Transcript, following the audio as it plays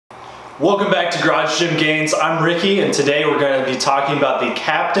Welcome back to Garage Gym Gains. I'm Ricky, and today we're going to be talking about the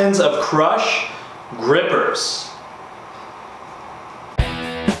Captains of Crush grippers.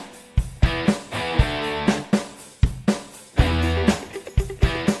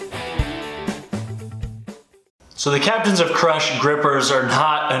 So the Captains of Crush grippers are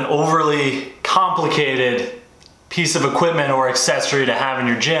not an overly complicated piece of equipment or accessory to have in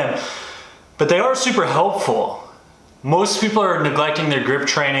your gym, but they are super helpful. Most people are neglecting their grip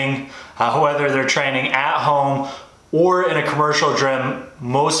training, whether they're training at home or in a commercial gym.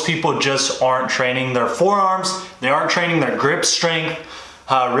 Most people just aren't training their forearms. They aren't training their grip strength.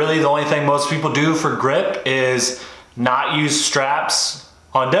 Really, the only thing most people do for grip is not use straps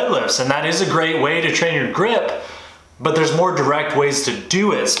on deadlifts. And that is a great way to train your grip, but there's more direct ways to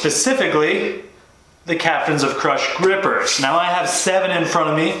do it. Specifically, the Captains of Crush grippers. Now I have 7 in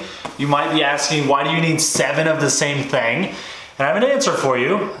front of me. You might be asking, why do you need 7 of the same thing? And I have an answer for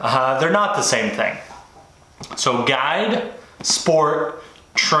you. They're not the same thing. So guide, sport,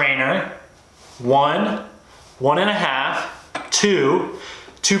 trainer, 1, 1.5, 2,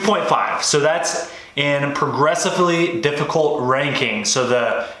 2.5. So that's in progressively difficult ranking. So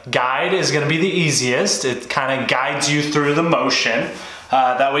the guide is gonna be the easiest. It kind of guides you through the motion.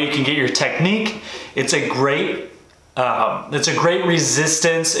 That way you can get your technique. It's a great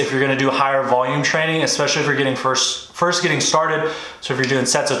resistance if you're gonna do higher volume training, especially if you're getting first getting started. So if you're doing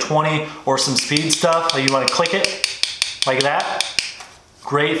sets of 20 or some speed stuff, you wanna click it like that.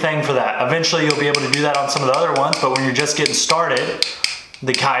 Great thing for that. Eventually you'll be able to do that on some of the other ones, but when you're just getting started,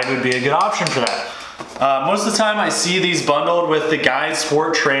 the guide would be a good option for that. Most of the time I see these bundled with the guide,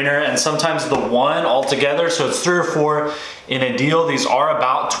 sport, trainer, and sometimes the 1 all together. So it's 3 or 4 in a deal. These are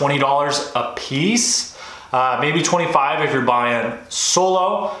about $20 a piece. Maybe $25 if you're buying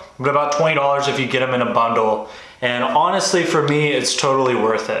solo, but about $20 if you get them in a bundle. And honestly, for me, it's totally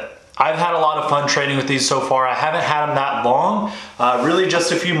worth it. I've had a lot of fun training with these so far. I haven't had them that long, really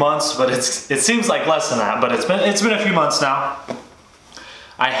just a few months, but it seems like less than that, but it's been a few months now.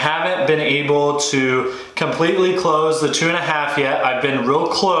 I haven't been able to completely close the 2.5 yet. I've been real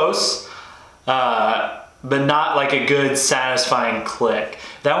close, but not like a good satisfying click.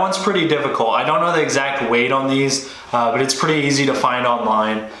 That one's pretty difficult. I don't know the exact weight on these, but it's pretty easy to find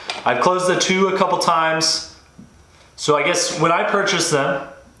online. I've closed the 2 a couple times. So I guess when I purchased them,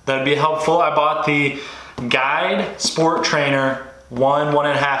 that'd be helpful. I bought the Guide Sport Trainer 1,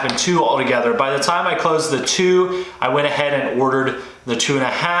 1.5, and 2 all together. By the time I closed the 2, I went ahead and ordered the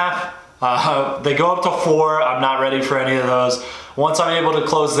 2.5. They go up to 4. I'm not ready for any of those. Once I'm able to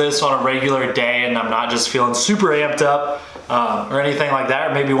close this on a regular day and I'm not just feeling super amped up or anything like that,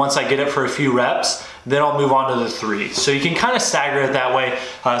 or maybe once I get it for a few reps, then I'll move on to the 3. So you can kind of stagger it that way.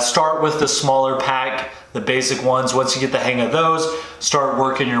 Start with the smaller pack, the basic ones. Once you get the hang of those, start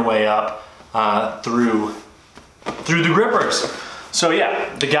working your way up through the grippers. So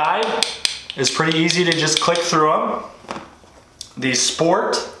yeah, the guide is pretty easy to just click through them. The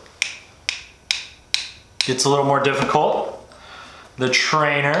sport gets a little more difficult. The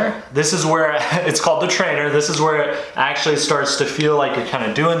trainer, this is where, it's called the trainer, this is where it actually starts to feel like you're kind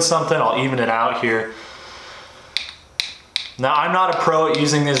of doing something. I'll even it out here. Now, I'm not a pro at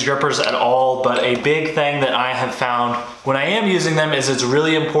using these grippers at all, but a big thing that I have found when I am using them is it's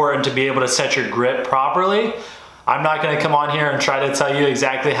really important to be able to set your grip properly. I'm not gonna come on here and try to tell you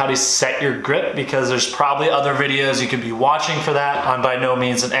exactly how to set your grip because there's probably other videos you could be watching for that. I'm by no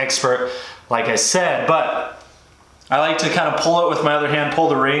means an expert, like I said, but I like to kind of pull it with my other hand, pull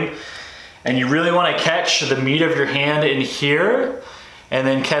the ring, and you really wanna catch the meat of your hand in here and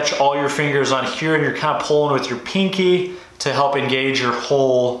then catch all your fingers on here, and you're kind of pulling with your pinky to help engage your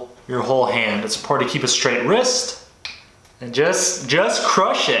whole hand. It's important to keep a straight wrist and just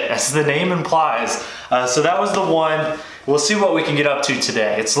crush it, as the name implies. So that was the 1. We'll see what we can get up to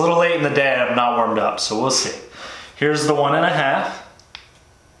today. It's a little late in the day and I'm not warmed up, so we'll see. Here's the 1.5.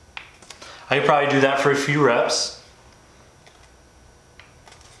 I could probably do that for a few reps.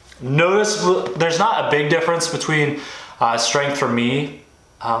 Notice there's not a big difference between strength for me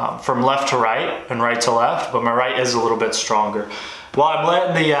from left to right and right to left, but my right is a little bit stronger. While I'm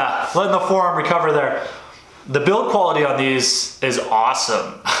letting the forearm recover there, the build quality on these is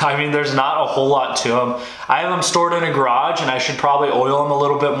awesome. I mean, there's not a whole lot to them. I have them stored in a garage and I should probably oil them a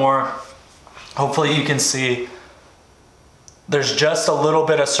little bit more. Hopefully you can see there's just a little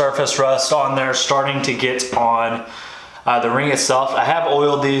bit of surface rust on there starting to get on the ring itself. I have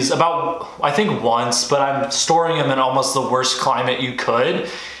oiled these about, I think once, but I'm storing them in almost the worst climate you could.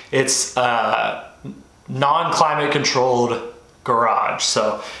 It's non-climate controlled garage.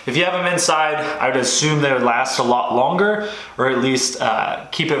 So if you have them inside, I would assume they would last a lot longer, or at least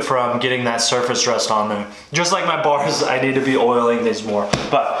keep it from getting that surface rust on there. Just like my bars, I need to be oiling these more.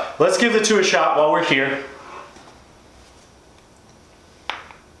 But let's give the two a shot while we're here.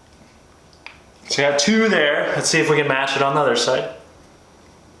 So we got two there. Let's see if we can match it on the other side.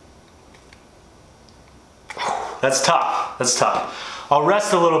 That's tough, that's tough. I'll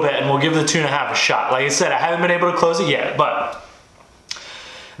rest a little bit and we'll give the 2.5 a shot. Like I said, I haven't been able to close it yet, but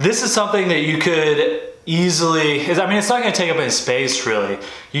this is something that you could easily, I mean, it's not gonna take up any space really.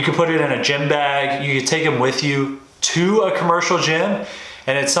 You could put it in a gym bag, you could take them with you to a commercial gym,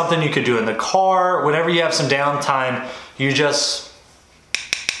 and it's something you could do in the car. Whenever you have some downtime, you just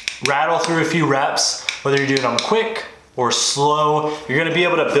rattle through a few reps, whether you're doing them quick or slow. You're gonna be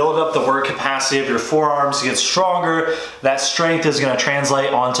able to build up the work capacity of your forearms, get stronger. That strength is gonna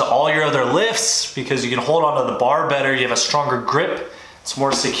translate onto all your other lifts because you can hold onto the bar better, you have a stronger grip, it's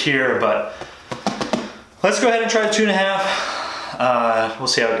more secure. But let's go ahead and try the 2.5. We'll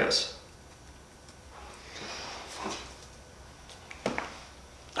see how it goes.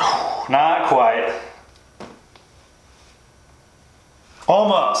 Not quite.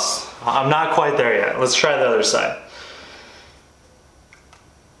 Almost. I'm not quite there yet. Let's try the other side.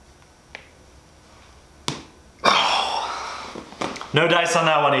 No dice on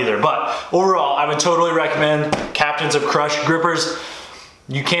that one either, but overall, I would totally recommend Captains of Crush grippers.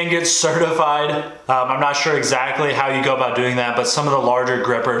 You can get certified. I'm not sure exactly how you go about doing that, but some of the larger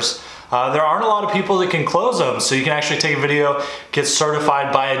grippers, there aren't a lot of people that can close them, so you can actually take a video, get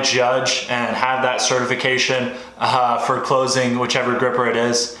certified by a judge, and have that certification for closing whichever gripper it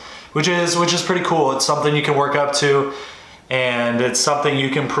is, which is pretty cool. It's something you can work up to, and it's something you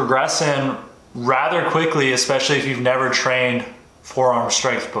can progress in rather quickly, especially if you've never trained forearm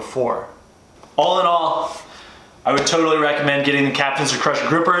strength before. All in all, I would totally recommend getting the Captains of Crush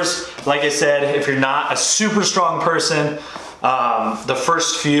grippers. Like I said, if you're not a super strong person, the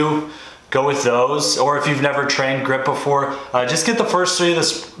first few, go with those. Or if you've never trained grip before, just get the first three,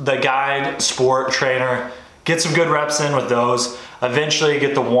 the guide, sport, trainer, get some good reps in with those. Eventually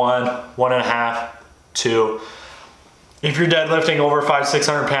get the 1, 1.5, 2. If you're deadlifting over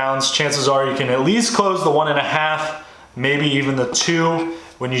 500-600 pounds, chances are you can at least close the 1.5, maybe even the 2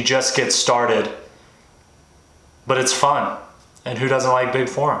 when you just get started. But it's fun, and who doesn't like big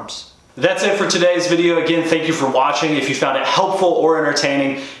forearms? That's it for today's video. Again, thank you for watching. If you found it helpful or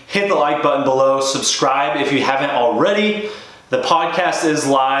entertaining, hit the like button below, subscribe if you haven't already. The podcast is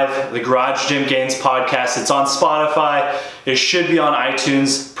live, the Garage Gym Gains podcast. It's on Spotify. It should be on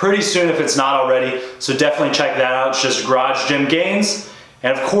iTunes pretty soon if it's not already, so definitely check that out. It's just Garage Gym Gains.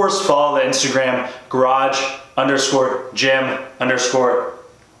 And of course, follow the Instagram,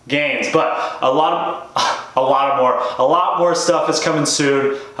 garage_gym_gains. But a lot more stuff is coming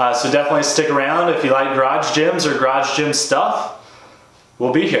soon. So definitely stick around if you like garage gyms or garage gym stuff.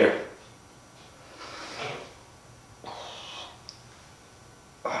 We'll be here.